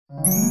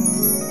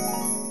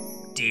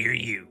Dear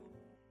you,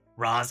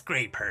 Roz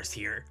Greypurse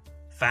here,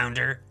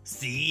 founder,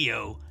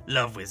 CEO,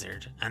 Love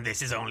Wizard, and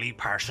this is only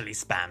partially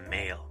spam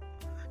mail.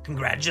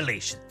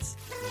 Congratulations,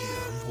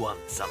 you've won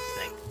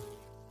something.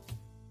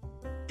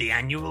 The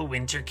annual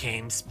Winter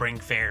Came Spring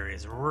Fair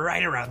is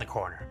right around the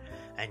corner,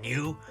 and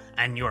you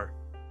and your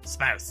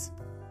spouse,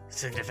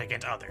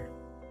 significant other,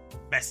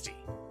 bestie,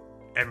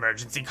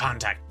 emergency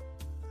contact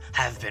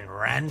have been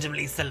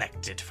randomly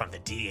selected from the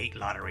D8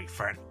 lottery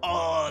for an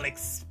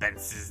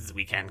all-expenses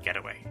weekend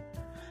getaway.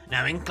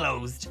 Now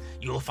enclosed,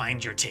 you'll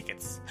find your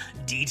tickets,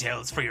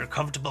 details for your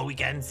comfortable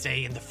weekend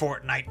stay in the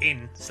Fortnight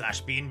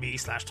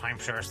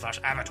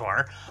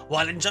Inn/B&B/timeshare/abattoir.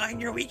 While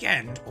enjoying your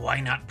weekend, why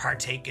not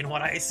partake in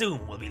what I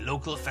assume will be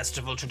local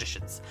festival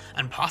traditions,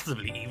 and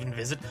possibly even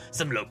visit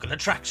some local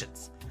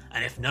attractions?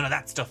 And if none of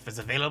that stuff is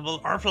available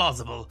or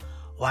plausible,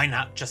 why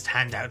not just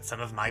hand out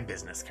some of my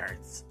business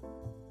cards?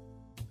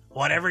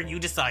 Whatever you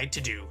decide to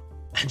do,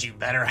 and you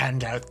better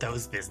hand out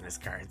those business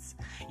cards.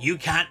 You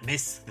can't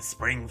miss the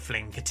Spring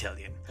Fling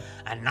Cotillion,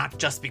 and not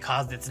just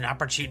because it's an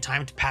opportune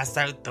time to pass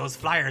out those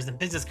flyers and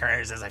business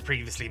cards as I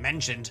previously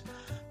mentioned,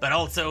 but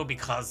also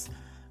because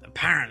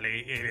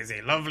apparently it is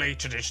a lovely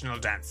traditional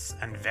dance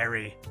and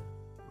very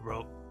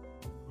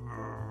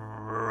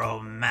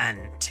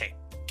romantic.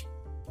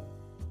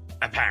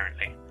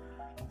 Apparently.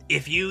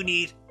 If you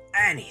need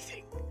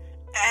anything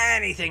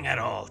at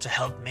all to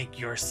help make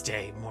your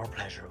stay more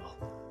pleasurable,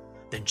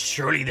 then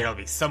surely there'll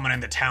be someone in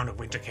the town of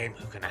Wintercame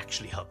who can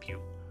actually help you.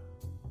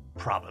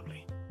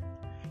 Probably.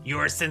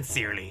 Yours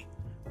sincerely,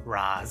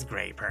 Roz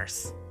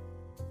Greypurse.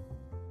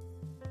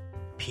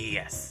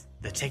 P.S.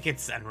 The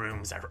tickets and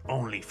rooms are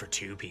only for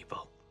 2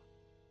 people.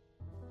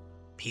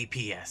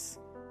 P.P.S.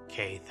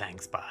 K.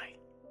 Thanks, bye.